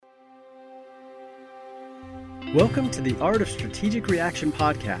Welcome to the Art of Strategic Reaction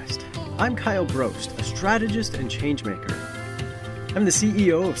podcast. I'm Kyle Brost, a strategist and changemaker. I'm the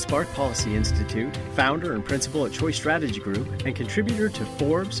CEO of Spark Policy Institute, founder and principal at Choice Strategy Group, and contributor to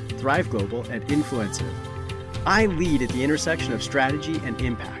Forbes, Thrive Global, and Influencer. I lead at the intersection of strategy and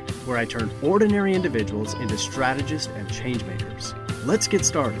impact, where I turn ordinary individuals into strategists and changemakers. Let's get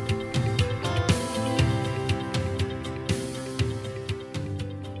started.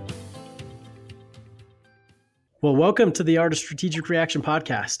 Well, welcome to the Art of Strategic Reaction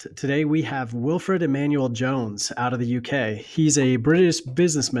podcast. Today we have Wilfred Emmanuel-Jones out of the UK. He's a British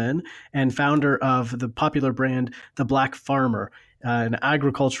businessman and founder of the popular brand, The Black Farmer, an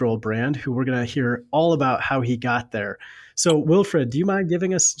agricultural brand who we're going to hear all about how he got there. So Wilfred, do you mind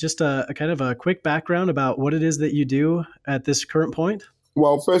giving us just a kind of a quick background about what it is that you do at this current point?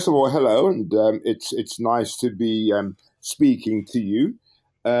 Well, first of all, hello, and it's nice to be speaking to you.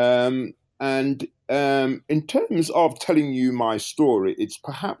 In terms of telling you my story, it's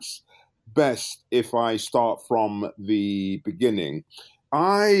perhaps best if I start from the beginning.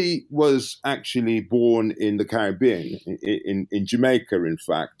 I was actually born in the Caribbean, in Jamaica, in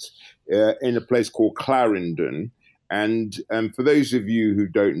fact, in a place called Clarendon. And for those of you who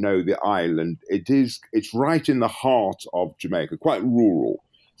don't know the island, it's right in the heart of Jamaica, quite rural.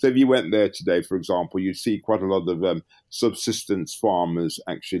 So if you went there today, for example, you'd see quite a lot of subsistence farmers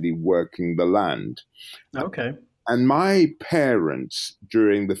actually working the land. Okay. And my parents,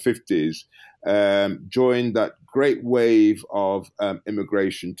 during the 50s, joined that great wave of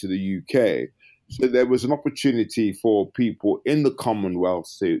immigration to the UK. So there was an opportunity for people in the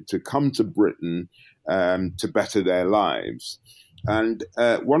Commonwealth to come to Britain to better their lives. And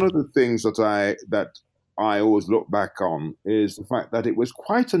one of the things that I always look back on is the fact that it was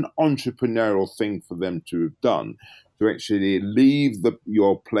quite an entrepreneurial thing for them to have done, to actually leave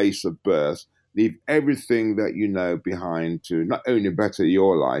your place of birth, leave everything that you know behind to not only better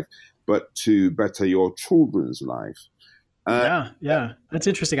your life, but to better your children's life. Yeah. That's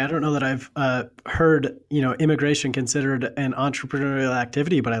interesting. I don't know that I've heard, immigration considered an entrepreneurial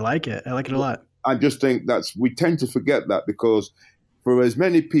activity, but I like it. I like it a lot. I just think we tend to forget that because for as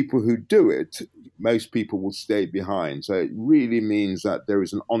many people who do it, most people will stay behind. So it really means that there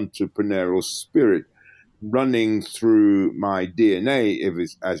is an entrepreneurial spirit running through my DNA,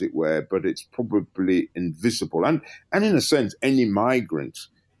 as it were, but it's probably invisible. And in a sense, any migrant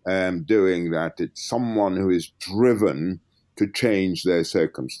doing that, it's someone who is driven to change their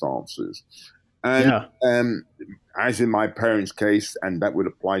circumstances. And as in my parents' case, and that would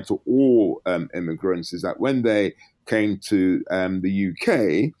apply to all immigrants, is that when they came to the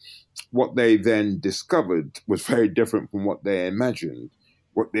UK, what they then discovered was very different from what they imagined.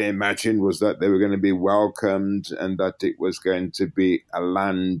 What they imagined was that they were going to be welcomed and that it was going to be a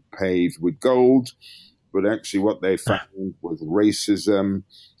land paved with gold. But actually what they found was racism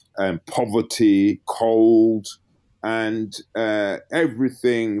and poverty, cold, and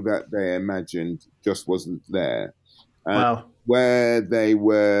everything that they imagined just wasn't there. Wow. Where they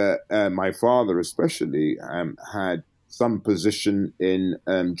were, my father especially, had some position in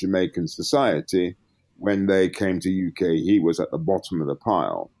Jamaican society. When they came to UK, he was at the bottom of the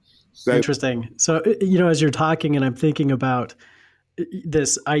pile. So, interesting. So, as you're talking and I'm thinking about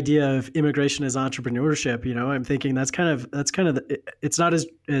this idea of immigration as entrepreneurship, I'm thinking that's kind of it's not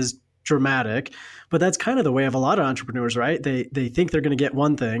as dramatic, but that's kind of the way of a lot of entrepreneurs, right? They think they're going to get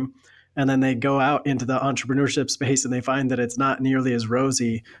one thing, and then they go out into the entrepreneurship space and they find that it's not nearly as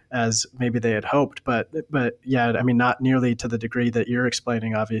rosy as maybe they had hoped. But yeah, I mean, not nearly to the degree that you're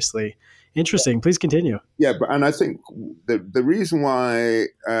explaining, obviously. Interesting. Please continue. Yeah, and I think the reason why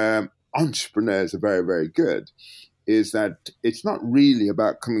entrepreneurs are very, very good is that it's not really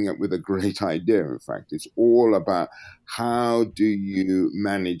about coming up with a great idea. In fact, it's all about how do you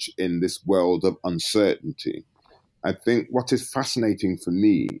manage in this world of uncertainty. I think what is fascinating for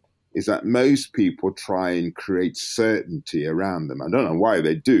me is that most people try and create certainty around them. I don't know why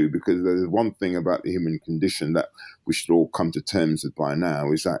they do, because there's one thing about the human condition that we should all come to terms with by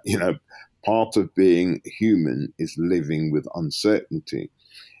now, is that, part of being human is living with uncertainty.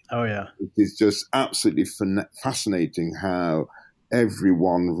 Oh, yeah. It is just absolutely fascinating how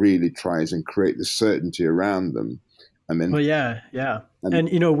everyone really tries and create the certainty around them. And then, well, yeah.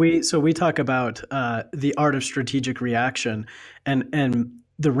 And we talk about the art of strategic reaction, and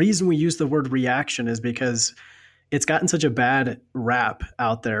the reason we use the word reaction is because it's gotten such a bad rap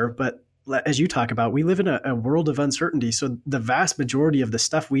out there, but as you talk about, we live in a world of uncertainty. So the vast majority of the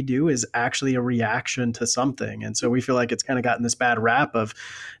stuff we do is actually a reaction to something. And so we feel like it's kind of gotten this bad rap of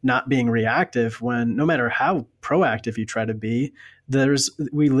not being reactive when no matter how proactive you try to be,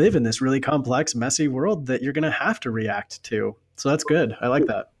 we live in this really complex, messy world that you're going to have to react to. So that's good. I like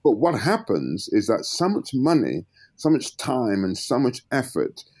that. But what happens is that so much money, so much time, and so much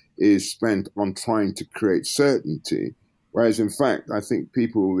effort is spent on trying to create certainty. Whereas, in fact, I think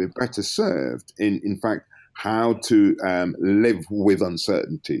people will be better served in fact, how to live with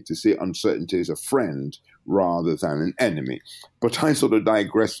uncertainty, to see uncertainty as a friend rather than an enemy. But I sort of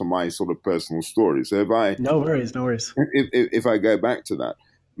digress from my sort of personal story. So No worries, no worries. if I go back to that,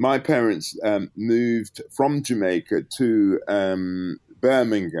 my parents moved from Jamaica to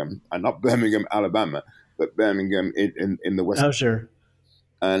Birmingham, and not Birmingham, Alabama, but Birmingham in the West. Oh, sure.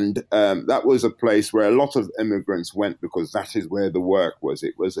 And that was a place where a lot of immigrants went because that is where the work was.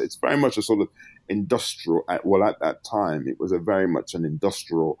 It's very much a sort of industrial. Well, at that time, it was a very much an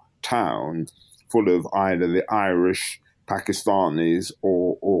industrial town, full of either the Irish, Pakistanis,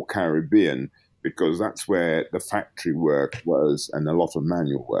 or Caribbean, because that's where the factory work was and a lot of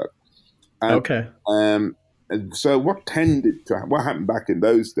manual work. And, Okay. and so what happened back in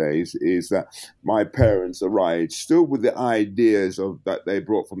those days is that my parents arrived still with the ideas of that they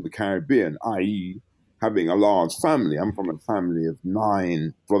brought from the Caribbean, i.e., having a large family. I'm from a family of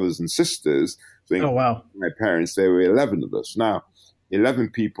 9 brothers and sisters. So Oh, wow. my parents, there were 11 of us. Now,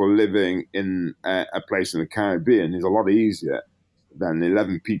 11 people living in a place in the Caribbean is a lot easier than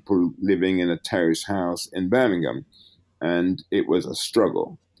 11 people living in a terrace house in Birmingham. And it was a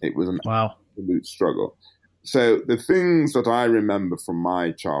struggle. It was an Wow. absolute struggle. So the things that I remember from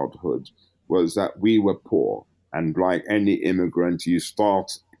my childhood was that we were poor. And like any immigrant, you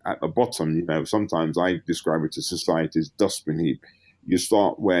start at the bottom. You know, sometimes I describe it as society's dustbin heap. You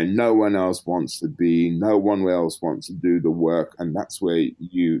start where no one else wants to be, no one else wants to do the work, and that's where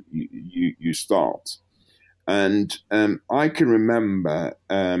you start. And I can remember,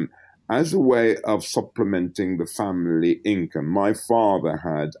 as a way of supplementing the family income, my father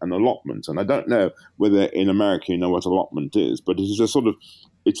had an allotment. And I don't know whether in America you know what allotment is, but it is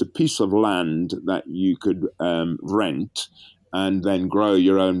it's a piece of land that you could rent and then grow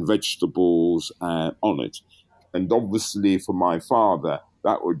your own vegetables on it. And obviously for my father,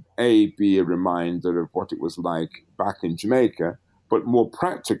 that would be a reminder of what it was like back in Jamaica, but more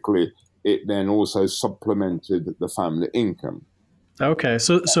practically, it then also supplemented the family income. Okay.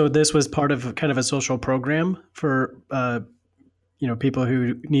 So this was part of kind of a social program for people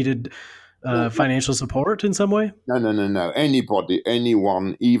who needed financial support in some way. No, no, no, no. Anybody,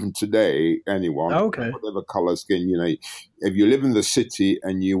 anyone, even today, anyone, Okay. whatever color skin, if you live in the city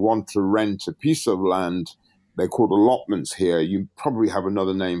and you want to rent a piece of land, they're called allotments here. You probably have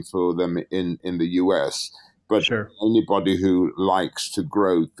another name for them in the US. But Sure. anybody who likes to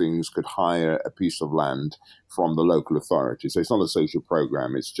grow things could hire a piece of land from the local authority. So it's not a social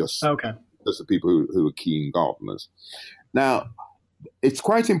program. It's just Okay. the people who are keen gardeners. Now, it's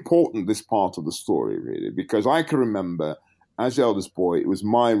quite important, this part of the story, really, because I can remember as the eldest boy, it was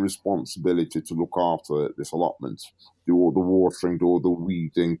my responsibility to look after this allotment, do all the watering, do all the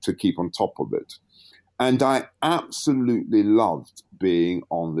weeding, to keep on top of it. And I absolutely loved being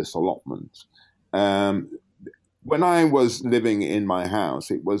on this allotment. When I was living in my house,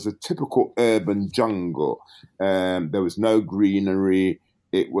 it was a typical urban jungle. There was no greenery.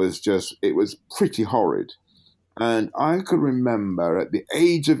 It was pretty horrid. And I could remember at the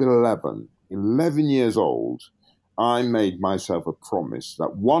age of 11 years old, I made myself a promise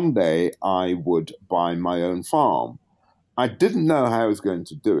that one day I would buy my own farm. I didn't know how I was going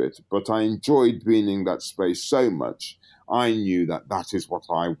to do it, but I enjoyed being in that space so much. I knew that that is what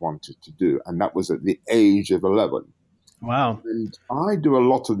I wanted to do. And that was at the age of 11. Wow. And I do a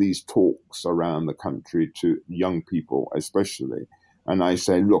lot of these talks around the country to young people, especially. And I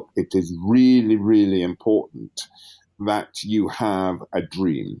say, look, it is really, really important that you have a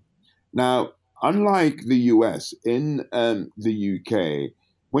dream. Now, unlike the US, in the UK,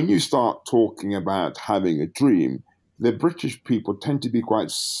 when you start talking about having a dream, the British people tend to be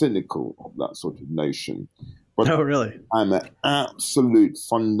quite cynical of that sort of notion. But Oh, really? I'm an absolute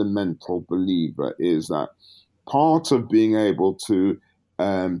fundamental believer is that part of being able to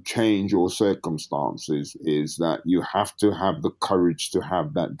change your circumstances is that you have to have the courage to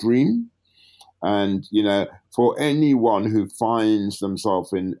have that dream. And, for anyone who finds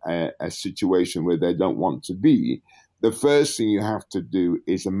themselves in a situation where they don't want to be, the first thing you have to do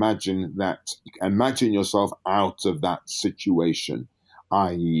is imagine yourself out of that situation,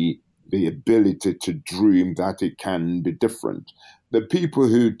 i.e., the ability to dream that it can be different. the people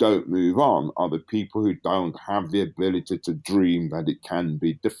who don't move on are the people who don't have the ability to dream that it can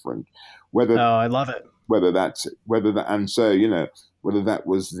be different. Whether Oh, I love it. whether that's whether that and so whether that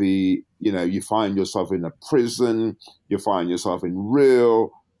was you find yourself in a prison, you find yourself in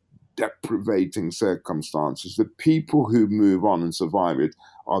real deprivating circumstances. The people who move on and survive it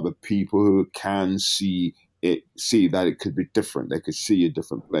are the people who can see that it could be different. They could see a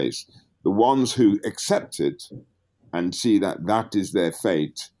different place. The ones who accept it and see that that is their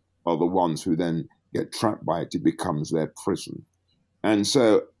fate are the ones who then get trapped by it. It becomes their prison. And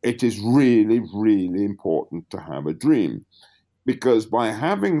so it is really, really important to have a dream, because by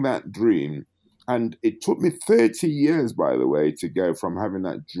having that dream, and it took me 30 years, by the way, to go from having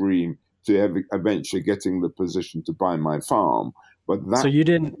that dream to eventually getting the position to buy my farm. But So that, you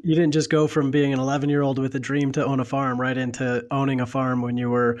didn't just go from being an 11-year-old with a dream to own a farm right into owning a farm when you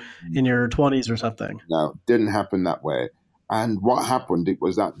were in your 20s or something. no, didn't happen that way. And what happened, it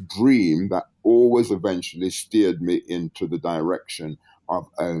was that dream that always eventually steered me into the direction of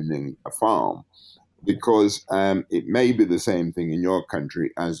owning a farm. Because it may be the same thing in your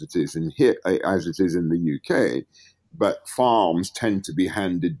country as it is in here, as it is in the UK, but farms tend to be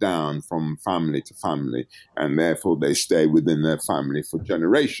handed down from family to family, and therefore they stay within their family for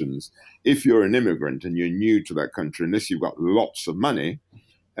generations. If you're an immigrant and you're new to that country, unless you've got lots of money,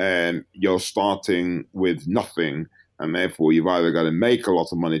 you're starting with nothing, and therefore you've either got to make a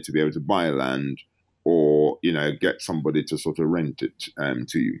lot of money to be able to buy land, or get somebody to sort of rent it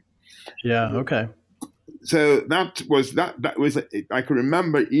to you. Yeah. Okay. So that was I can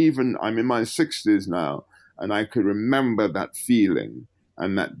remember, even I'm in my 60s now, and I could remember that feeling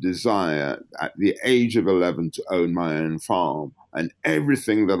and that desire at the age of 11 to own my own farm, and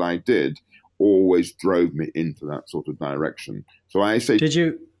everything that I did always drove me into that sort of direction. So I say,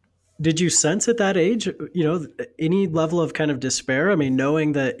 Did you sense at that age, any level of kind of despair? I mean,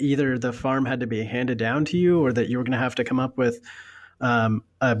 knowing that either the farm had to be handed down to you or that you were going to have to come up with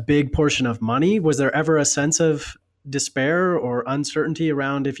a big portion of money. Was there ever a sense of despair or uncertainty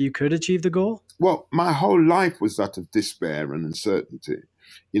around if you could achieve the goal? well, my whole life was that of despair and uncertainty.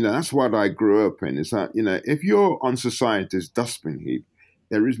 That's what I grew up in, is that, if you're on society's dustbin heap,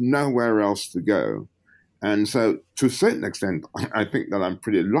 there is nowhere else to go. And so, to a certain extent, I think that I'm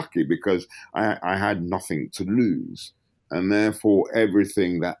pretty lucky, because I had nothing to lose. And therefore,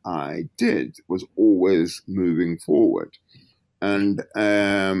 everything that I did was always moving forward. And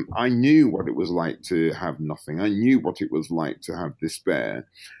I knew what it was like to have nothing. I knew what it was like to have despair.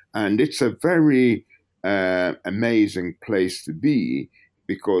 And it's a very amazing place to be,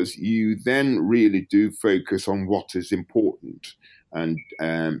 because you then really do focus on what is important,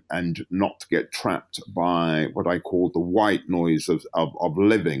 and not get trapped by what I call the white noise of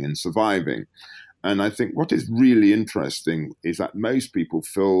living and surviving. And I think what is really interesting is that most people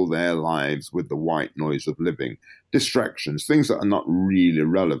fill their lives with the white noise of living, distractions, things that are not really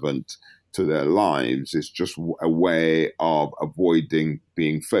relevant to their lives. It's just a way of avoiding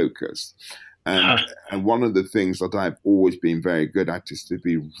being focused. And one of the things that I've always been very good at is to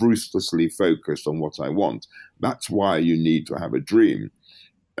be ruthlessly focused on what I want. That's why you need to have a dream.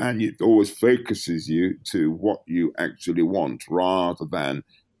 And it always focuses you to what you actually want, rather than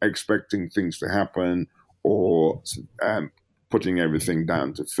expecting things to happen, or putting everything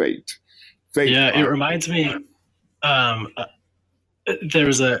down to fate. Fate. Yeah, it reminds me. Um, uh, there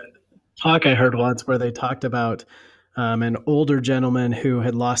was a talk I heard once where they talked about an older gentleman who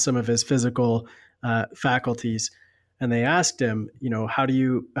had lost some of his physical faculties, and they asked him, how do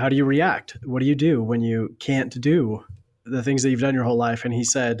you react? What do you do when you can't do the things that you've done your whole life? And he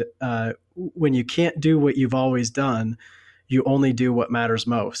said, when you can't do what you've always done, you only do what matters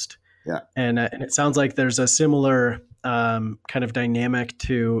most. Yeah. And it sounds like there's a similar kind of dynamic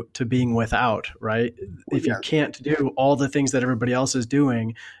to being without, right? If you can't do all the things that everybody else is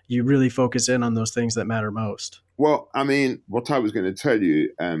doing, you really focus in on those things that matter most. Well, I mean, what I was going to tell you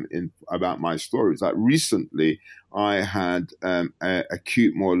about my story is that recently I had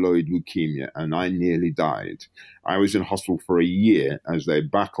acute myeloid leukemia, and I nearly died. I was in hospital for a year as they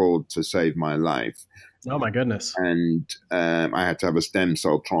battled to save my life. Oh my goodness. And I had to have a stem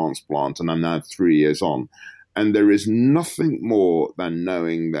cell transplant, and I'm now 3 years on. And there is nothing more than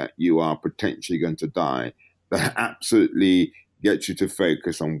knowing that you are potentially going to die that absolutely gets you to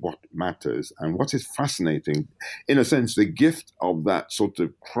focus on what matters. And what is fascinating, in a sense, the gift of that sort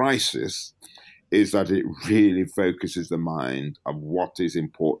of crisis is that it really focuses the mind of what is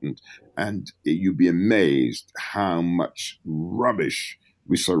important. And you'd be amazed how much rubbish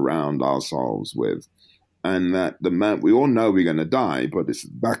we surround ourselves with. And that the man, we all know we're going to die, but it's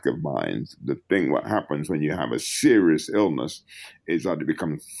the back of mind. The thing, what happens when you have a serious illness is that it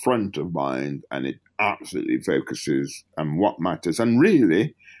becomes front of mind and it absolutely focuses on what matters. And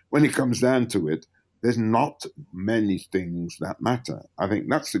really, when it comes down to it, there's not many things that matter. I think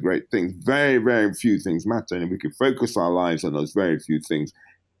that's the great thing. Very, very few things matter. And if we can focus our lives on those very few things,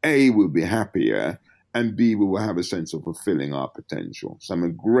 A, we'll be happier, and B, we will have a sense of fulfilling our potential. So I'm a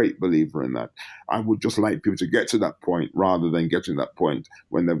great believer in that. I would just like people to get to that point rather than getting to that point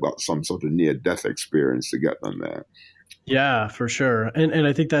when they've got some sort of near-death experience to get them there. Yeah, for sure. And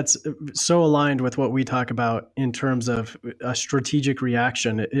I think that's so aligned with what we talk about in terms of a strategic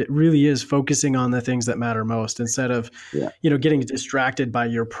reaction. It really is focusing on the things that matter most instead of, Yeah. getting distracted by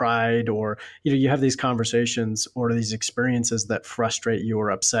your pride, or, you have these conversations or these experiences that frustrate you or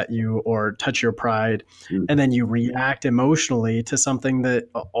upset you or touch your pride. Mm. And then you react emotionally to something that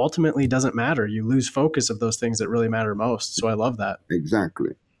ultimately doesn't matter. You lose focus of those things that really matter most. So I love that.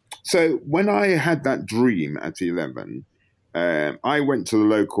 Exactly. So when I had that dream at 11, I went to the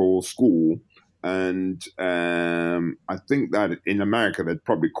local school, and I think that in America they'd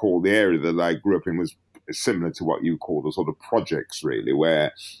probably call the area that I grew up in was similar to what you call the sort of projects, really,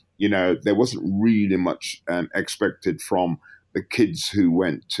 where there wasn't really much expected from the kids who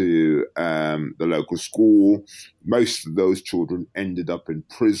went to the local school. Most of those children ended up in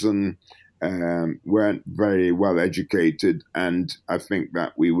prison. Weren't very well educated, and I think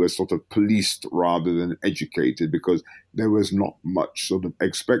that we were sort of policed rather than educated because there was not much sort of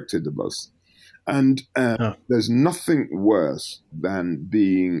expected of us. And Huh. there's nothing worse than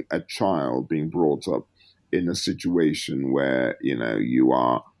being a child being brought up in a situation where you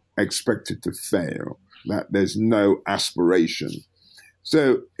are expected to fail, that there's no aspiration.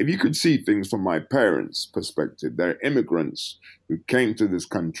 So if you could see things from my parents' perspective, they're immigrants who came to this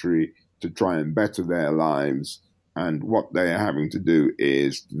country to try and better their lives. And what they're having to do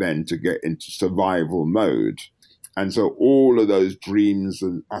is then to get into survival mode. And so all of those dreams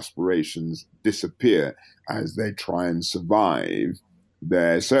and aspirations disappear as they try and survive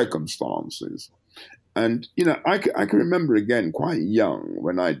their circumstances. And, I can remember again quite young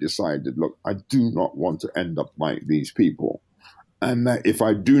when I decided, look, I do not want to end up like these people. And that if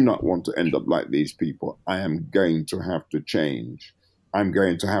I do not want to end up like these people, I am going to have to change. I'm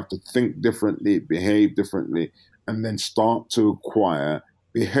going to have to think differently, behave differently, and then start to acquire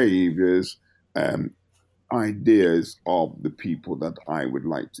behaviors, ideas of the people that I would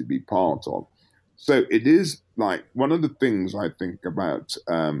like to be part of. So it is like one of the things I think about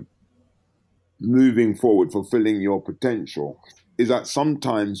moving forward, fulfilling your potential, is that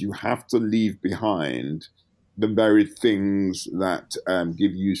sometimes you have to leave behind the very things that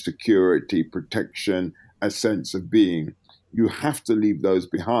give you security, protection, a sense of being. You have to leave those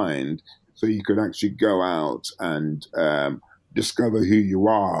behind so you can actually go out and discover who you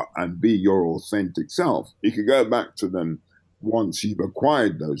are and be your authentic self. You can go back to them once you've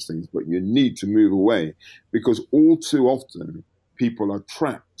acquired those things, but you need to move away because all too often people are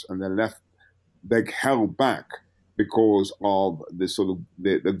trapped and they're held back because of the sort of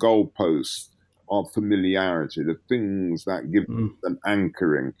the goalposts of familiarity, the things that give an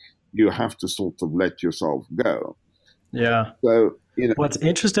anchoring. You have to sort of let yourself go. Yeah. So, What's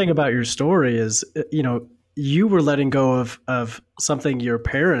interesting about your story is, you were letting go of something your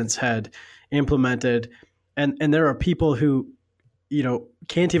parents had implemented, and there are people who,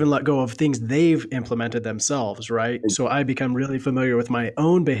 can't even let go of things they've implemented themselves, right? So I become really familiar with my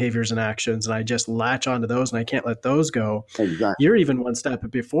own behaviors and actions, and I just latch onto those, and I can't let those go. exactly. You're even one step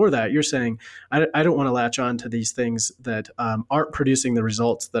before that. You're saying, I don't want to latch on to these things that aren't producing the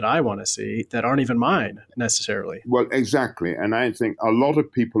results that I want to see, that aren't even mine necessarily. Well, exactly. And I think a lot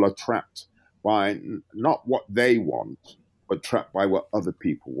of people are trapped by not what they want, but trapped by what other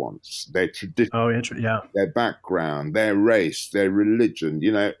people want. Their tradition, Oh, yeah. their background, their race, their religion.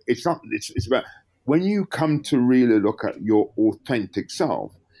 It's not. It's about when you come to really look at your authentic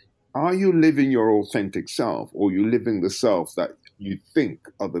self. Are you living your authentic self, or are you living the self that you think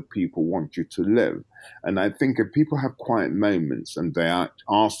other people want you to live? And I think if people have quiet moments and they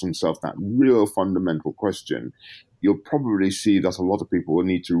ask themselves that real fundamental question, you'll probably see that a lot of people will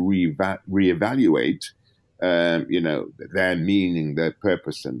need to reevaluate, their meaning, their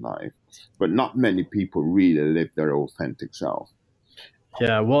purpose in life. But not many people really live their authentic self.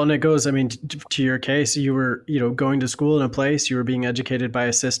 Yeah, well, and it goes, to your case, you were, going to school in a place, you were being educated by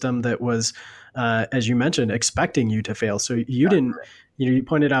a system that was, as you mentioned, expecting you to fail. So you didn't, you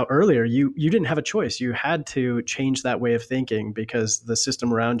pointed out earlier, you didn't have a choice. You had to change that way of thinking because the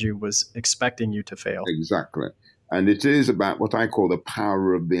system around you was expecting you to fail. Exactly. And it is about what I call the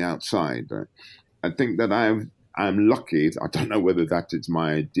power of the outside. I think that I'm lucky. I don't know whether that is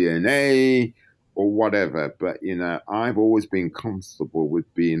my DNA or whatever, but I've always been comfortable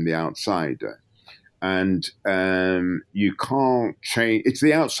with being the outsider. And you can't change. It's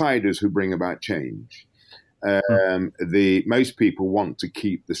the outsiders who bring about change. Hmm. The most people want to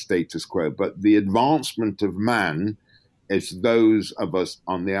keep the status quo, but the advancement of man is those of us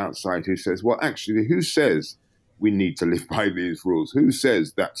on the outside who says, well, actually, who says we need to live by these rules? Who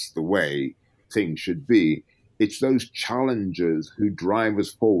says that's the way things should be? It's those challengers who drive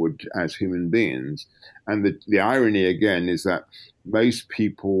us forward as human beings. And the irony, again, is that most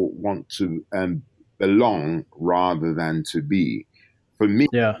people want to belong rather than to be. For me,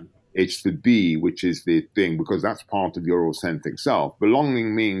 Yeah. it's the be, which is the thing, because that's part of your authentic self.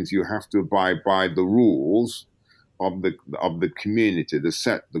 Belonging means you have to abide by the rules of the community, the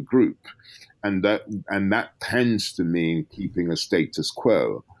set, the group, and that tends to mean keeping a status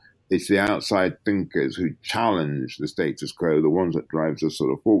quo. It's the outside thinkers who challenge the status quo, the ones that drives us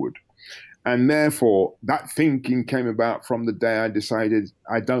sort of forward. And therefore, that thinking came about from the day I decided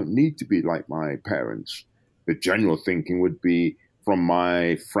I don't need to be like my parents. The general thinking would be from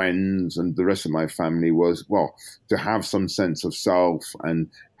my friends and the rest of my family was, well, to have some sense of self and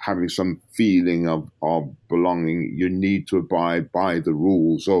having some feeling of belonging, you need to abide by the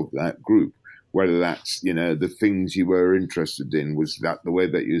rules of that group. Whether that's, the things you were interested in, was that the way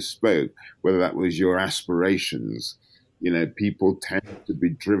that you spoke, whether that was your aspirations. People tend to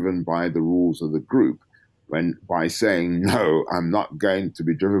be driven by the rules of the group. When by saying, no, I'm not going to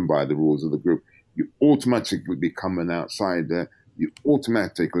be driven by the rules of the group, you automatically become an outsider. You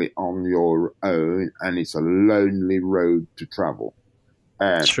automatically on your own, and it's a lonely road to travel.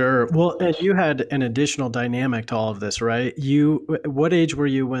 And Sure. Well, and you had an additional dynamic to all of this, right? What age were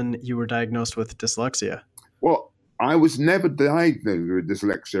you when you were diagnosed with dyslexia? well, I was never diagnosed with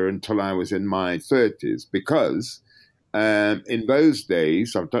dyslexia until I was in my 30s because in those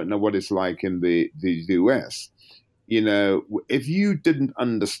days, I don't know what it's like in the US. If you didn't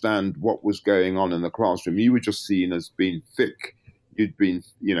understand what was going on in the classroom, you were just seen as being thick. You'd been,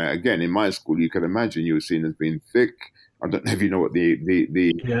 again, in my school, you could imagine you were seen as being thick. I don't know if you know what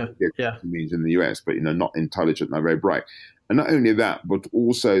Yeah. the Yeah. means in the US, but, not intelligent, not very bright. And not only that, but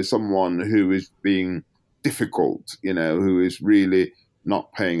also someone who is being difficult, who is really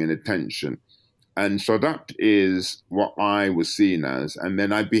not paying any attention. And so that is what I was seen as. And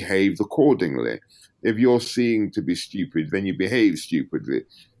then I behaved accordingly. If you're seen to be stupid, then you behave stupidly.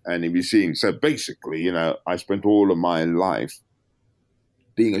 And if you're seen, so basically, I spent all of my life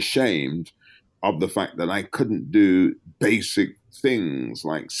being ashamed of the fact that I couldn't do basic things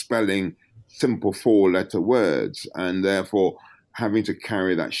like spelling simple 4-letter words, and therefore having to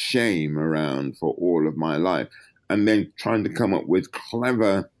carry that shame around for all of my life. And then trying to come up with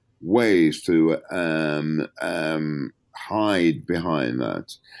clever ways to hide behind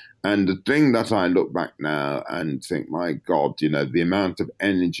that. And the thing that I look back now and think, my God, the amount of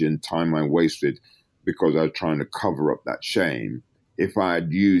energy and time I wasted because I was trying to cover up that shame. If I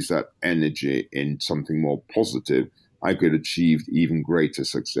had used that energy in something more positive, I could achieve even greater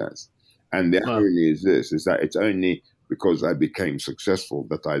success. And the Wow. irony is this, is that it's only because I became successful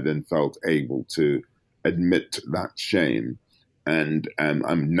that I then felt able to admit that shame. And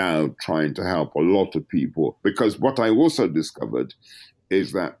I'm now trying to help a lot of people because what I also discovered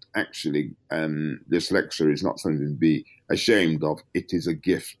is that actually dyslexia is not something to be ashamed of. It is a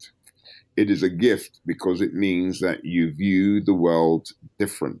gift. It is a gift because it means that you view the world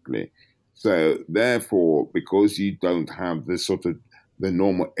differently. So therefore, because you don't have the sort of the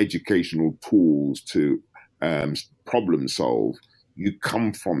normal educational tools to problem solve, you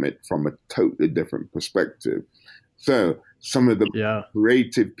come from it from a totally different perspective. So some of the Yeah.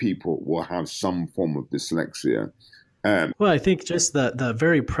 creative people will have some form of dyslexia. Um, Well, I think just the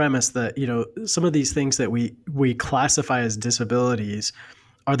very premise that, some of these things that we classify as disabilities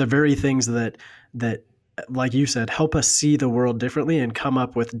are the very things that like you said help us see the world differently and come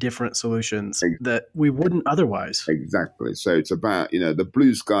up with different solutions that we wouldn't otherwise. exactly. So it's about the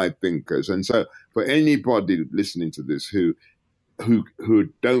blue sky thinkers, and so for anybody listening to this who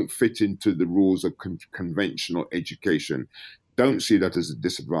don't fit into the rules of conventional education, don't see that as a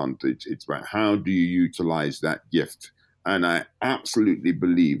disadvantage. It's about how do you utilize that gift. And I absolutely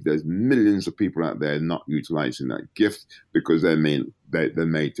believe there's millions of people out there not utilizing that gift because they're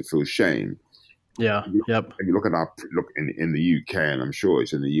made to feel shame. Yeah. Yep. If you look at our look in the UK, and I'm sure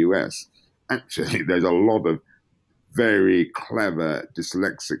it's in the US, actually there's a lot of very clever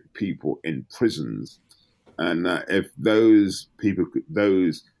dyslexic people in prisons, and if those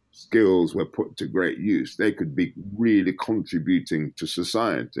skills were put to great use, they could be really contributing to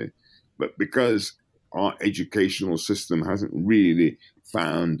society. But because our educational system hasn't really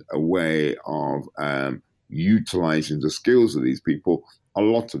found a way of utilizing the skills of these people, a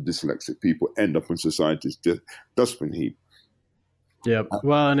lot of dyslexic people end up in society's dustbin heap. Yeah.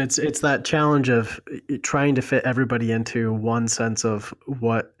 Well, and it's that challenge of trying to fit everybody into one sense of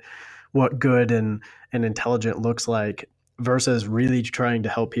what good and intelligent looks like versus really trying to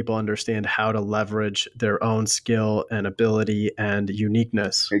help people understand how to leverage their own skill and ability and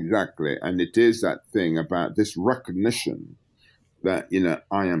uniqueness. Exactly. And it is that thing about this recognition that,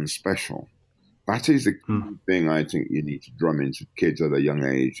 I am special. That is the Hmm. key thing I think you need to drum into kids at a young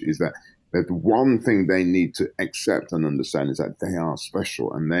age, is that the one thing they need to accept and understand is that they are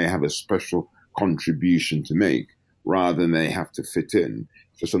special and they have a special contribution to make rather than they have to fit in.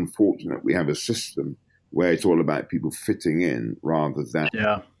 It's just unfortunate we have a system where it's all about people fitting in rather than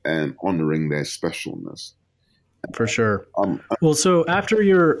Yeah, honoring their specialness. for sure. Um, Well, so after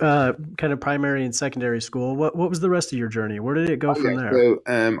your kind of primary and secondary school, what was the rest of your journey? Where did it go from yeah, there?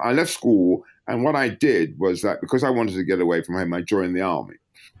 so I left school, and what I did was that because I wanted to get away from home, I joined the army.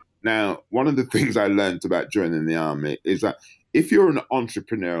 Now, one of the things I learned about joining the army is that if you're an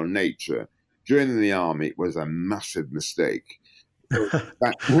entrepreneurial nature, joining the army was a massive mistake.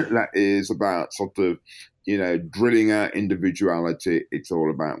 That is about sort of, drilling out individuality. It's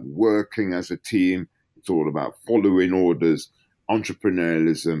all about working as a team. It's all about following orders.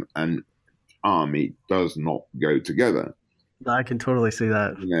 Entrepreneurialism and army does not go together. I can totally see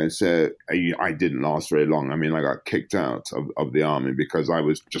that. So I didn't last very long. I mean, I got kicked out of the army because I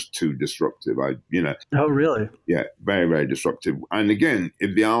was just too disruptive. Oh, really? Yeah, very, very disruptive. And again,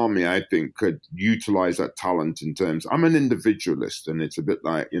 if the army, I think, could utilize that talent in terms, I'm an individualist, and it's a bit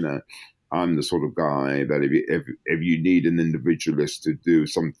like, I'm the sort of guy that if you need an individualist to do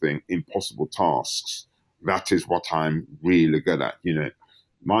something, impossible tasks, that is what I'm really good at.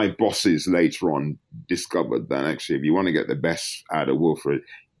 My bosses later on discovered that actually, if you want to get the best out of Wilfred,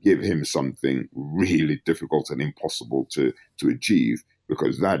 give him something really difficult and impossible to achieve,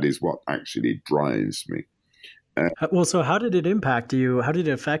 because that is what actually drives me. Well, so how did it impact you? How did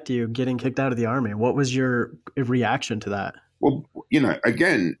it affect you getting kicked out of the army? What was your reaction to that? Well,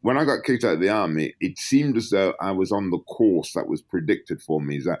 again, when I got kicked out of the army, it seemed as though I was on the course that was predicted for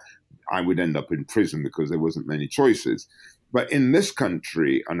me, is that I would end up in prison because there wasn't many choices. But in this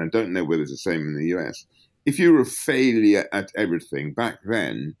country, and I don't know whether it's the same in the US, if you were a failure at everything back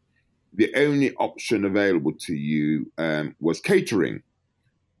then, the only option available to you was catering.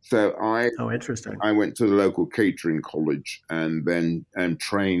 So Oh, interesting. I went to the local catering college and then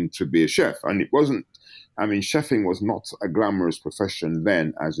trained to be a chef. And it wasn't, chefing was not a glamorous profession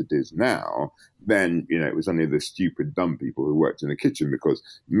then as it is now. Then, it was only the stupid, dumb people who worked in the kitchen, because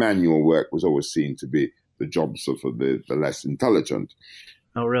manual work was always seen to be the jobs of the less intelligent.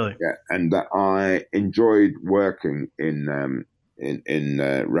 Oh, really? Yeah, and I enjoyed working in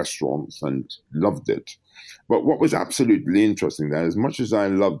restaurants and loved it. But what was absolutely interesting there, as much as I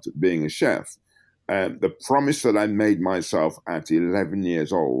loved being a chef, the promise that I made myself at 11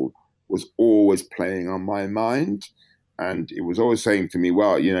 years old was always playing on my mind. And it was always saying to me,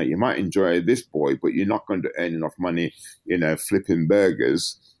 well, you might enjoy this, boy, but you're not going to earn enough money, flipping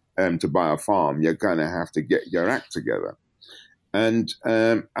burgers to buy a farm. You're going to have to get your act together. And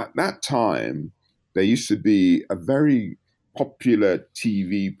at that time, there used to be a very popular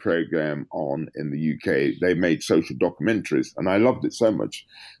TV program on in the UK. They made social documentaries, and I loved it so much.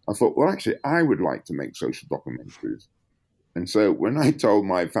 I thought, well, actually, I would like to make social documentaries. And so when I told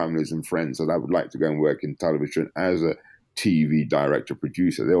my families and friends that I would like to go and work in television as a TV director,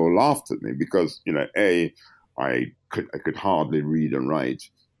 producer, they all laughed at me because, A, I could hardly read and write.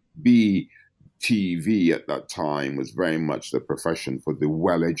 B, TV at that time was very much the profession for the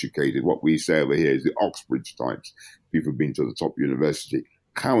well-educated. What we say over here is the Oxbridge types. People have been to the top university.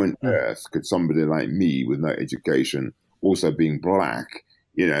 How on earth could somebody like me with no education, also being black,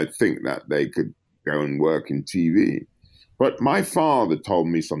 think that they could go and work in TV? But my father told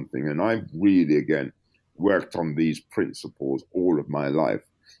me something, and I've really, again, worked on these principles all of my life.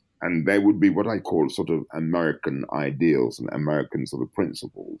 And they would be what I call sort of American ideals and American sort of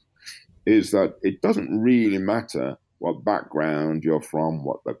principles, is that it doesn't really matter what background you're from,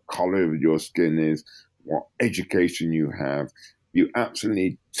 what the color of your skin is, what education you have. You absolutely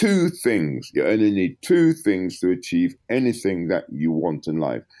need two things. You only need two things to achieve anything that you want in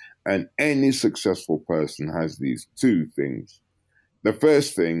life. And any successful person has these two things. The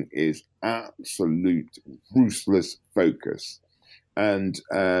first thing is absolute ruthless focus. And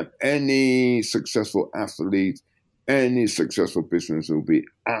any successful athlete, any successful business will be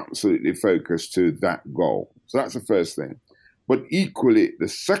absolutely focused to that goal. So that's the first thing. But equally, the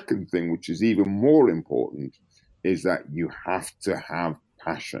second thing, which is even more important, is that you have to have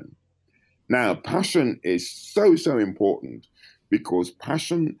passion. Now, passion is so, so important because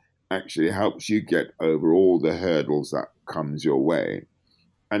passion actually helps you get over all the hurdles that comes your way.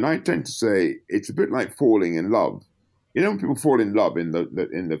 And I tend to say it's a bit like falling in love. You know, when people fall in love in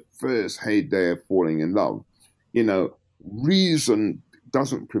the first heyday of falling in love, you know, reason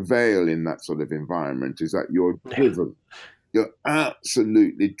doesn't prevail in that sort of environment. Is that you're Yeah. driven, you're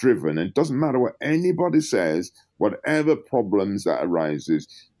absolutely driven, and it doesn't matter what anybody says, whatever problems that arises,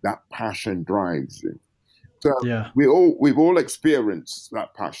 that passion drives you. So Yeah. we've all experienced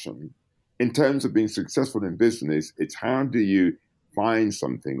that passion. In terms of being successful in business, it's how do you find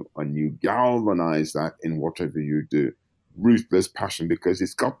something and you galvanize that in whatever you do. Ruthless passion, because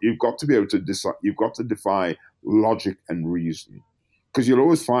you've got to be able to decide, you've got to defy logic and reason. Because you'll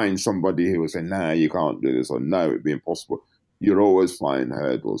always find somebody who will say, "Nah, you can't do this," or "No, it'd be impossible." You'll always find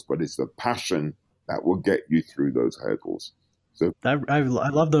hurdles, but it's the passion that will get you through those hurdles. So I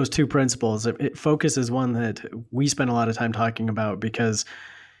love those two principles. Focus is one that we spend a lot of time talking about because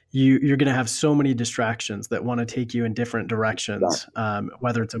you're going to have so many distractions that want to take you in different directions, that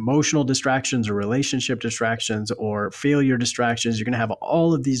whether it's emotional distractions or relationship distractions or failure distractions. You're going to have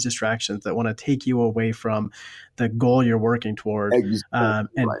all of these distractions that want to take you away from the goal you're working toward. exactly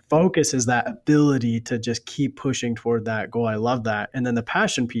And right. focus is that ability to just keep pushing toward that goal. I love that. And then the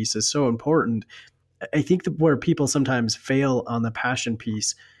passion piece is so important. I think that where people sometimes fail on the passion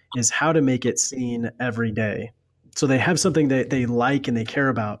piece is how to make it seen every day. So they have something that they like and they care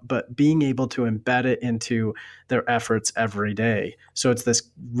about, but being able to embed it into their efforts every day. So it's this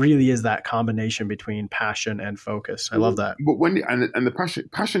really is that combination between passion and focus. I love that. But when and the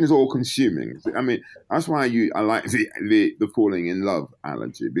passion is all consuming. I mean, that's why I like the falling in love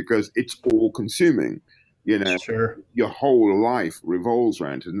analogy, because it's all consuming. You know, Sure. your whole life revolves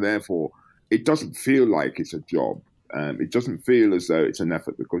around it, and therefore it doesn't feel like it's a job. It doesn't feel as though it's an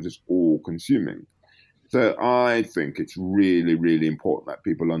effort because it's all consuming. So I think it's really, really important that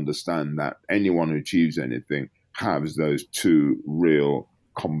people understand that anyone who achieves anything has those two real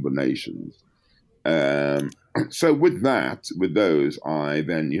combinations. Um, so with that, with those, I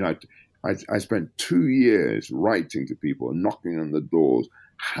then, I spent 2 years writing to people, knocking on the doors,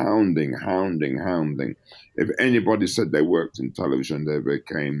 hounding, hounding, hounding. If anybody said they worked in television, they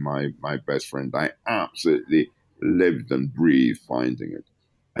became my best friend. I absolutely lived and breathed finding it.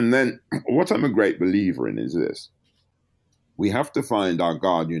 And then what I'm a great believer in is this. We have to find our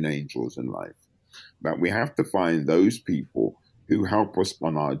guardian angels in life. That we have to find those people who help us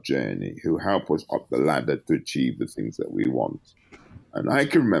on our journey, who help us up the ladder to achieve the things that we want. And I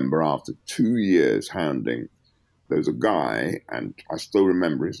can remember after 2 years hounding, there was a guy, and I still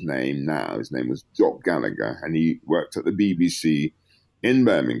remember his name now. His name was Jock Gallagher, and he worked at the BBC in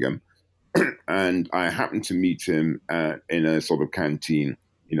Birmingham. And I happened to meet him in a sort of canteen,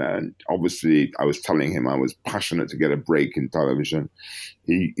 and obviously I was telling him I was passionate to get a break in television.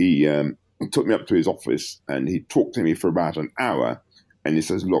 He took me up to his office and he talked to me for about an hour. And he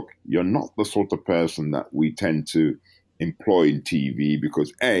says, "Look, you're not the sort of person that we tend to employ in TV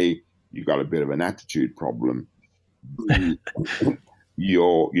because A, you got a bit of an attitude problem. B,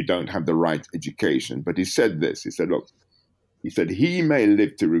 you don't have the right education." But he said this. He said, "Look, he said he may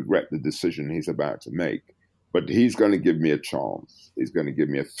live to regret the decision he's about to make, but he's going to give me a chance. He's going to give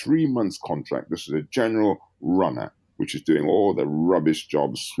me a 3 months contract. This is a general runner, which is doing all the rubbish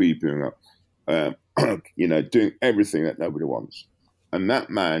jobs, sweeping up, doing everything that nobody wants." And that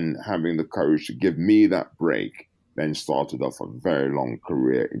man, having the courage to give me that break, then started off a very long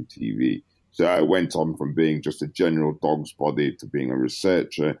career in TV. So I went on from being just a general dog's body to being a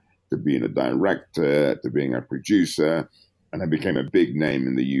researcher, to being a director, to being a producer. And I became a big name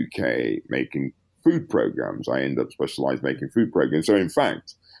in the UK making food programs. I ended up specialized making food programs. So in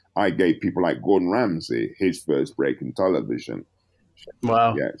fact, I gave people like Gordon Ramsay his first break in television.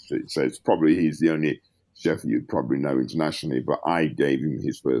 Wow. Yeah, so it's probably he's the only chef you'd probably know internationally, but I gave him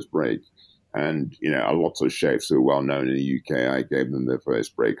his first break. And, a lot of chefs who are well known in the UK, I gave them their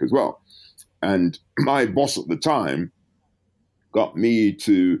first break as well. And my boss at the time got me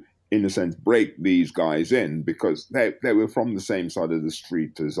to, in a sense, break these guys in because they were from the same side of the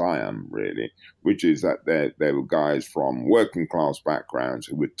street as I am, really, which is that they were guys from working class backgrounds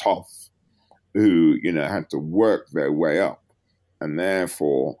who were tough, who, had to work their way up. And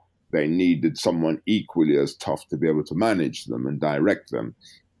therefore, they needed someone equally as tough to be able to manage them and direct them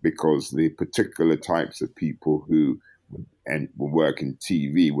because the particular types of people who would work in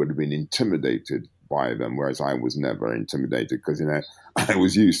TV would have been intimidated by them, whereas I was never intimidated because, I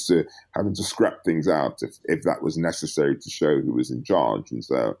was used to having to scrap things out if that was necessary to show who was in charge. And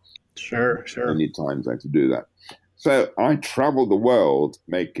so Sure. many times I had to do that. So I traveled the world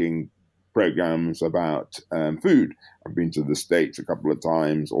making programs about food. I've been to the States a couple of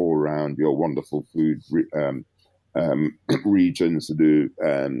times, all around your wonderful food regions to do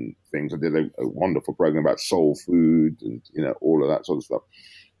things. I did a wonderful program about soul food and all of that sort of stuff.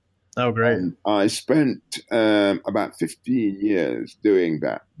 Oh, great. And I spent about 15 years doing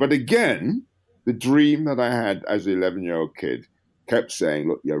that. But again, the dream that I had as an 11-year-old kid kept saying,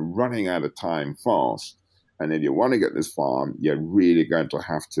 look, you're running out of time fast. And if you want to get this farm, you're really going to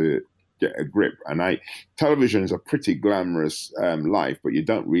have to get a grip. And television is a pretty glamorous life, but you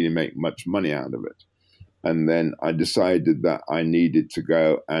don't really make much money out of it. And then I decided that I needed to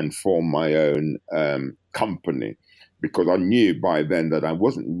go and form my own company, because I knew by then that I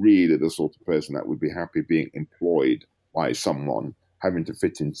wasn't really the sort of person that would be happy being employed by someone, having to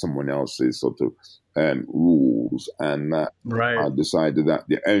fit in someone else's sort of rules. And Right. I decided that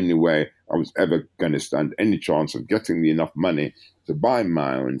the only way I was ever going to stand any chance of getting enough money to buy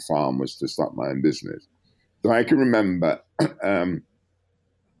my own farm was to start my own business. So I can remember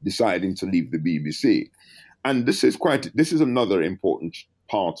deciding to leave the BBC. And this is another important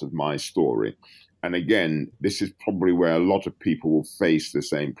part of my story. And again, this is probably where a lot of people will face the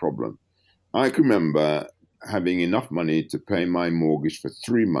same problem. I can remember having enough money to pay my mortgage for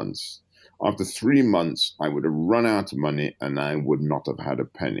 3 months. After 3 months, I would have run out of money and I would not have had a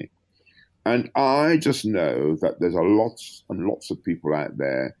penny. And I just know that there's a lots and lots of people out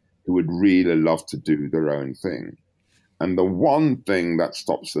there who would really love to do their own thing. And the one thing that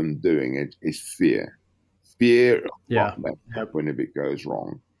stops them doing it is fear. Fear of what may happen if it goes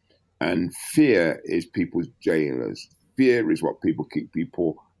wrong. And fear is people's jailers. Fear is what keep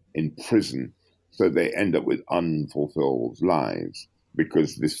people in prison. So they end up with unfulfilled lives.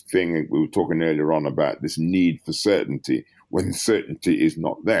 Because this thing we were talking earlier on about, this need for certainty, when certainty is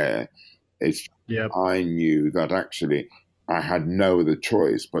not there, I knew that actually I had no other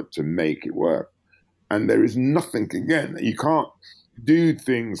choice but to make it work. And there is nothing, again, you can't do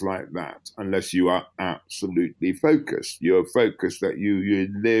things like that unless you are absolutely focused. You're focused that you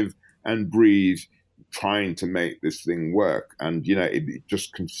live and breathe trying to make this thing work. And, it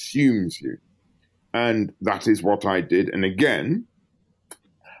just consumes you. And that is what I did. And again,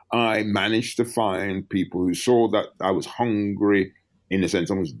 I managed to find people who saw that I was hungry, in a sense,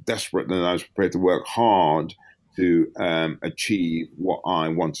 I was desperate, and I was prepared to work hard to achieve what I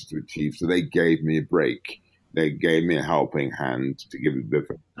wanted to achieve. So they gave me a break. They gave me a helping hand to give it the.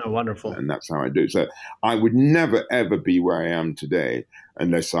 Oh, wonderful. And that's how I do. So I would never, ever be where I am today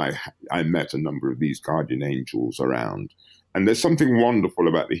unless I met a number of these guardian angels around. And there's something wonderful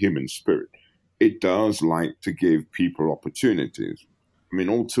about the human spirit. It does like to give people opportunities. I mean,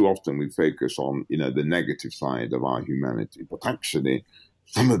 all too often we focus on, the negative side of our humanity. But actually,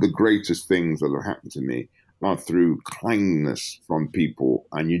 some of the greatest things that have happened to me are through kindness from people.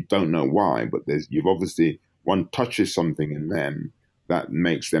 And you don't know why, but you've obviously, one touches something in them that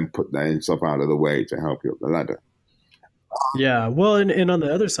makes them put themselves out of the way to help you up the ladder. Yeah. Well, and on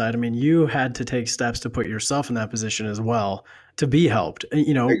the other side, I mean, you had to take steps to put yourself in that position as well to be helped,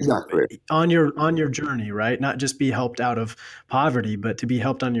 Exactly. on your journey, right? Not just be helped out of poverty, but to be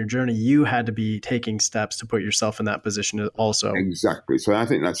helped on your journey, you had to be taking steps to put yourself in that position also. Exactly. So I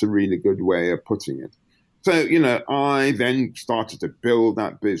think that's a really good way of putting it. So, I then started to build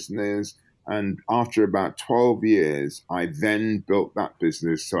that business. And after about 12 years, I then built that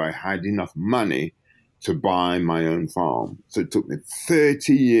business so I had enough money to buy my own farm. So it took me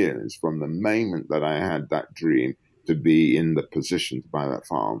 30 years from the moment that I had that dream to be in the position to buy that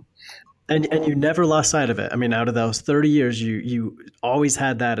farm. And you never lost sight of it. I mean, out of those 30 years, you always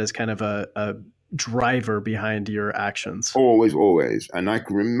had that as kind of a driver behind your actions. Always, always. And I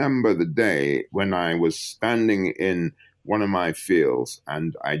can remember the day when I was standing in one of my fields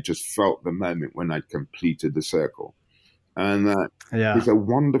and I just felt the moment when I'd completed the circle. And that is a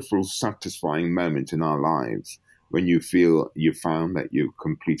wonderful, satisfying moment in our lives when you feel you found that you've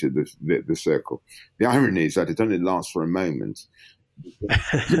completed the circle. The irony is that it only lasts for a moment.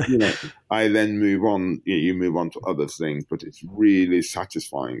 I then move on, you move on to other things, but it's really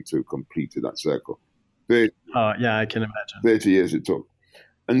satisfying to have completed that circle. I can imagine. 30 years it took.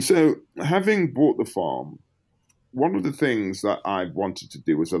 And so having bought the farm, one of the things that I wanted to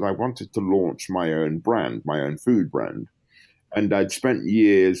do was that I wanted to launch my own brand, my own food brand. And I'd spent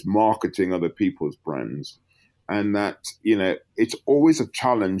years marketing other people's brands. And that, it's always a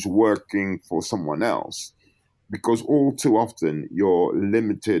challenge working for someone else because all too often you're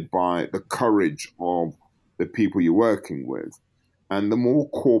limited by the courage of the people you're working with. And the more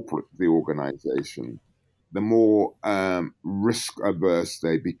corporate the organization, the more risk averse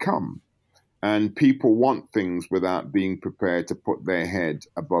they become. And people want things without being prepared to put their head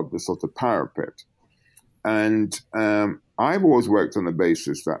above the sort of parapet. And I've always worked on the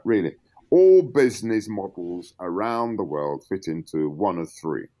basis that really all business models around the world fit into one of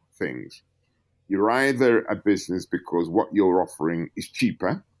three things. You're either a business because what you're offering is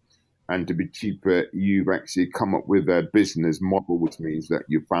cheaper, and to be cheaper, you've actually come up with a business model, which means that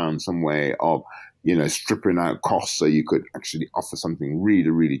you found some way of, stripping out costs so you could actually offer something really,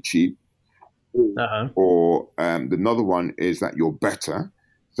 really cheap. Uh-huh. Or another one is that you're better.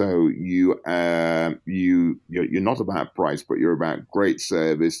 So you're not about price, but you're about great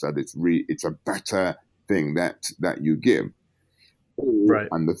service. That it's a better thing that you give. Right.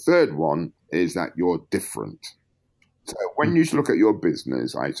 And the third one is that you're different. So when you look at your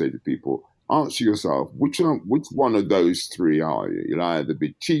business, I say to people, answer yourself, which one of those three are you? You'll either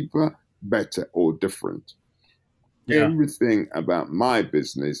be cheaper, better, or different. Yeah. Everything about my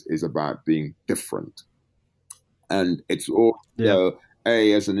business is about being different. And it's also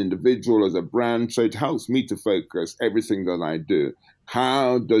as an individual, as a brand, so it helps me to focus everything that I do.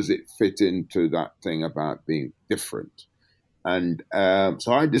 How does it fit into that thing about being different? And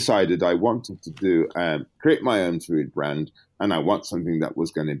so I decided I wanted to create my own food brand, and I want something that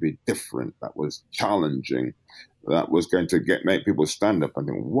was going to be different, that was challenging, that was going to make people stand up and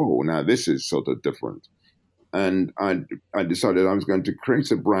think, whoa, now this is sort of different. And I decided I was going to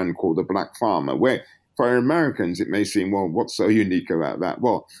create a brand called the Black Farmer, where for Americans, it may seem, well, what's so unique about that?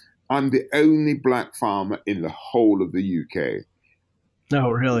 Well, I'm the only black farmer in the whole of the UK. Oh,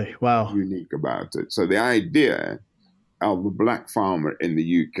 really? Wow. Unique about it. So the idea of the black farmer in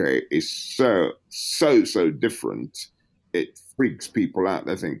the UK is so different. It freaks people out.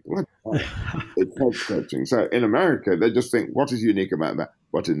 They think, what? It's head-scratching. So in America, they just think, what is unique about that?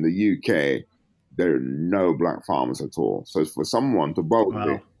 But in the UK, there are no black farmers at all. So for someone to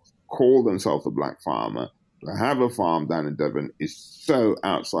boldly call themselves a black farmer, to have a farm down in Devon is so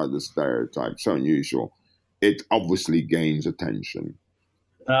outside the stereotype, so unusual. It obviously gains attention.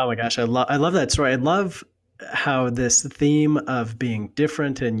 Oh my gosh, I love that story. I love how this theme of being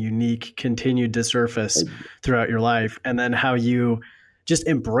different and unique continued to surface throughout your life, and then how you just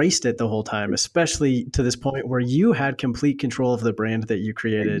embraced it the whole time, especially to this point where you had complete control of the brand that you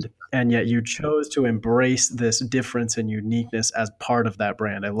created, and yet you chose to embrace this difference and uniqueness as part of that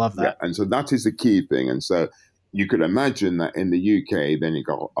brand. I love that. Yeah, and so that is the key thing. And so you could imagine that in the UK, then you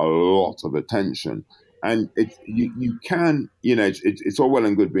got a lot of attention. And you can, it's all well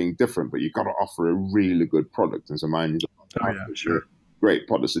and good being different, but you've got to offer a really good product. And so mine is sure. Great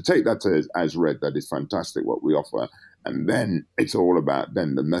product. So take that as read. That is fantastic what we offer. And then it's all about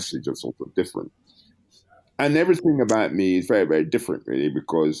then the message of sort of different. And everything about me is very, very different, really,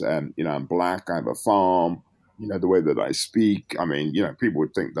 because, I'm black, I have a farm, the way that I speak. I mean, people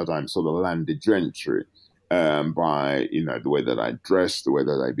would think that I'm sort of landed gentry by, the way that I dress, the way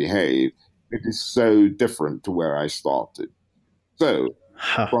that I behave. It is so different to where I started. So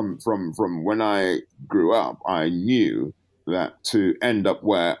from when I grew up, I knew that to end up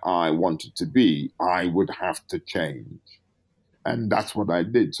where I wanted to be, I would have to change. And that's what I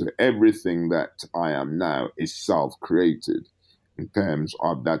did. So everything that I am now is self-created in terms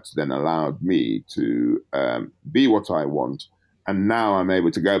of that's then allowed me to be what I want. And now I'm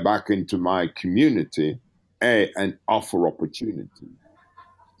able to go back into my community and offer opportunity.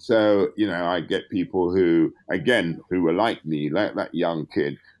 So, I get people who are like me, like that young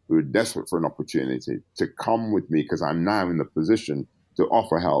kid who are desperate for an opportunity to come with me because I'm now in the position to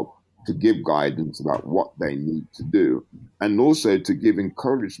offer help, to give guidance about what they need to do, and also to give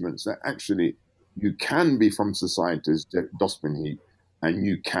encouragements that actually you can be from society's dustbin heap and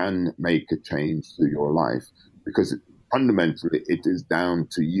you can make a change to your life because fundamentally it is down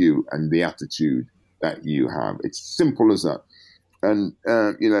to you and the attitude that you have. It's simple as that. And,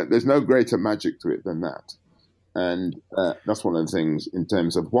 there's no greater magic to it than that. And that's one of the things in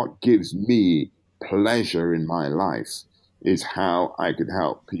terms of what gives me pleasure in my life is how I could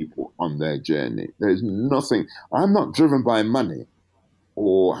help people on their journey. There's nothing, I'm not driven by money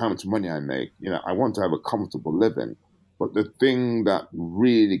or how much money I make. I want to have a comfortable living. But the thing that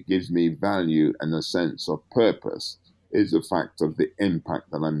really gives me value and a sense of purpose is the fact of the impact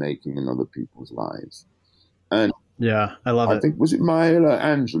that I'm making in other people's lives. And yeah, I love it. I think, was it Maya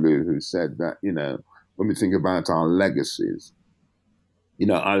Angelou who said that, when we think about our legacies,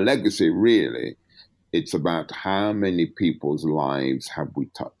 our legacy really, it's about how many people's lives have we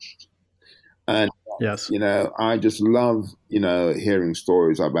touched. And Yes. I just love, hearing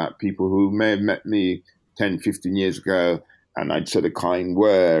stories about people who may have met me 10, 15 years ago, and I'd said a kind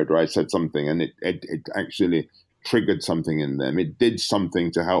word or I said something, and it actually triggered something in them. It did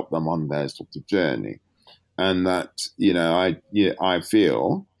something to help them on their sort of journey. And that, I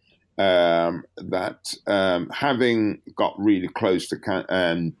feel that having got really close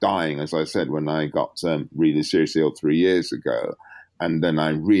to dying, as I said, when I got really seriously ill 3 years ago, and then I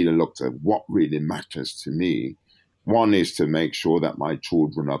really looked at what really matters to me. One is to make sure that my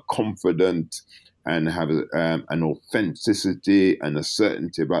children are confident and have an authenticity and a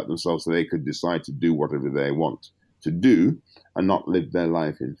certainty about themselves so they could decide to do whatever they want to do and not live their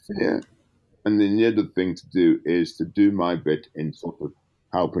life in fear. And then the other thing to do is to do my bit in sort of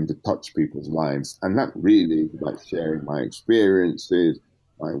helping to touch people's lives. And that really is about sharing my experiences,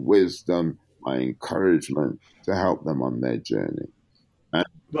 my wisdom, my encouragement to help them on their journey.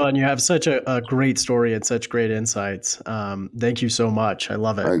 Well, and you have such a great story and such great insights. Thank you so much. I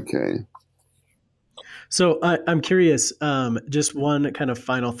love it. Okay. So I'm curious, just one kind of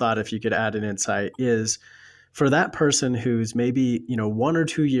final thought, if you could add an insight, is for that person who's maybe 1 or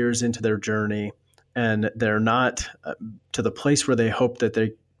 2 years into their journey and they're not to the place where they hope that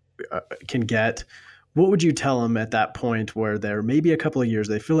they can get. What would you tell them at that point where they're maybe a couple of years,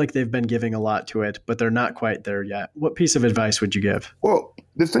 they feel like they've been giving a lot to it, but they're not quite there yet? What piece of advice would you give? Well,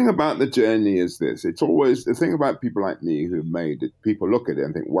 the thing about the journey is this. It's always the thing about people like me who've made it. People look at it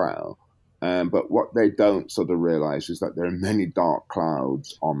and think, wow. But what they don't sort of realize is that there are many dark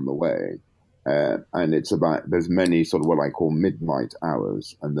clouds on the way. And there's many sort of what I call midnight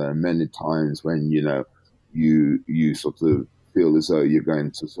hours. And there are many times when, you sort of feel as though you're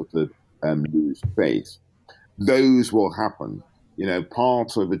going to sort of lose faith. Those will happen.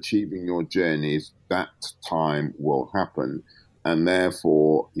 Part of achieving your journey is that time will happen. And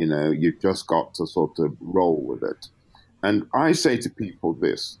therefore, you've just got to sort of roll with it. And I say to people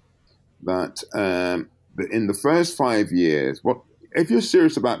this, that in the first 5 years, if you're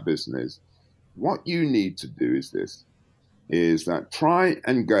serious about business, what you need to do is that try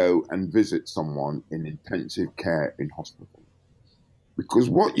and go and visit someone in intensive care in hospital. Because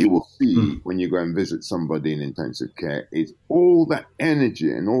what you will see when you go and visit somebody in intensive care is all that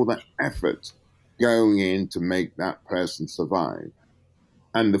energy and all that effort going in to make that person survive.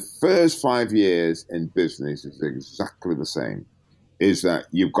 And the first 5 years in business is exactly the same, is that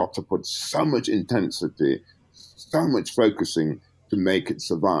you've got to put so much intensity, so much focusing to make it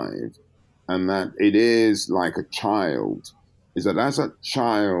survive. And that it is like a child, is that as a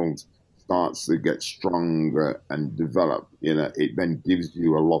child starts to get stronger and develop, it then gives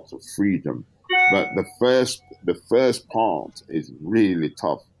you a lot of freedom. But the first part is really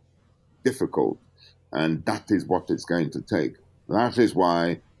tough, difficult, and that is what it's going to take. That is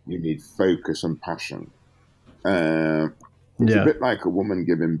why you need focus and passion. It's a bit like a woman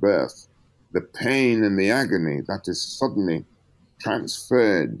giving birth. The pain and the agony that is suddenly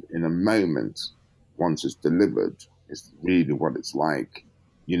transferred in a moment once it's delivered is really what it's like,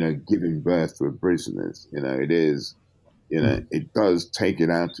 giving birth to a business. It is, it does take it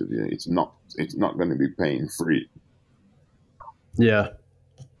out of you. It's not going to be pain free. Yeah.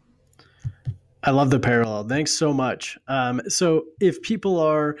 I love the parallel. Thanks so much. So if people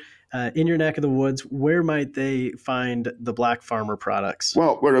are in your neck of the woods, where might they find the Black Farmer products?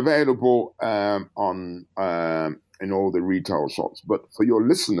 Well, we're available in all the retail shops. But for your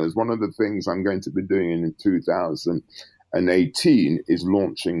listeners, one of the things I'm going to be doing in 2018 is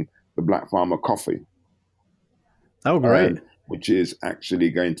launching the Black Farmer coffee. Oh, great. Which is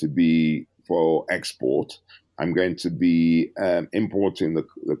actually going to be for export. I'm going to be importing the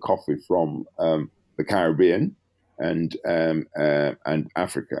coffee from the Caribbean and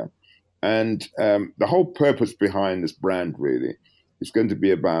Africa. And the whole purpose behind this brand really is going to be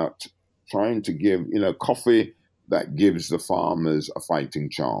about trying to give, coffee that gives the farmers a fighting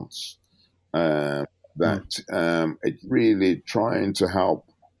chance. It's really trying to help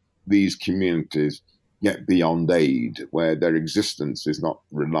these communities get beyond aid, where their existence is not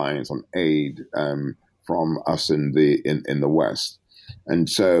reliant on aid from us in the West. And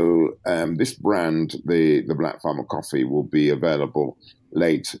so this brand, the Black Farmer Coffee, will be available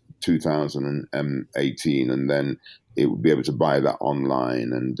late 2018, and then it will be able to buy that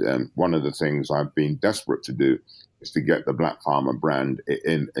online. And one of the things I've been desperate to do is to get the Black Farmer brand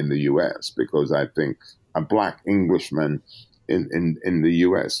in the US, because I think a Black Englishman in the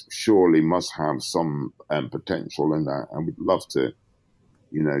US surely must have some potential, and I would love to,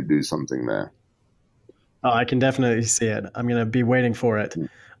 do something there. Oh, I can definitely see it. I'm going to be waiting for it.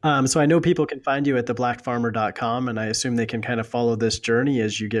 So I know people can find you at theblackfarmer.com, and I assume they can kind of follow this journey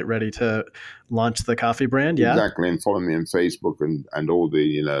as you get ready to launch the coffee brand. Yeah. Exactly, and follow me on Facebook and all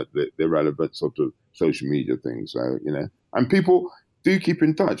the the relevant sort of social media things. So and people do keep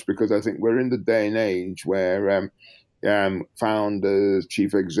in touch because I think we're in the day and age where founders,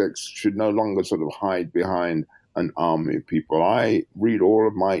 chief execs should no longer sort of hide behind an army of people. I read all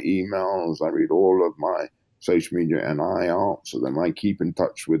of my emails, I read all of my social media, and I answer them. I keep in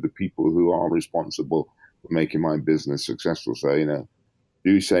touch with the people who are responsible for making my business successful. So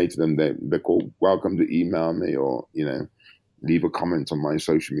do say to them they're called welcome to email me or leave a comment on my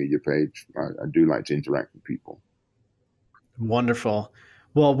social media page. I do like to interact with people. Wonderful.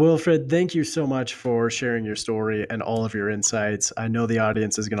 Well, Wilfred, thank you so much for sharing your story and all of your insights. I know the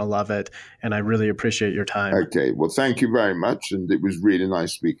audience is going to love it, and I really appreciate your time. Okay, well, thank you very much, and it was really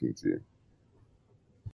nice speaking to you.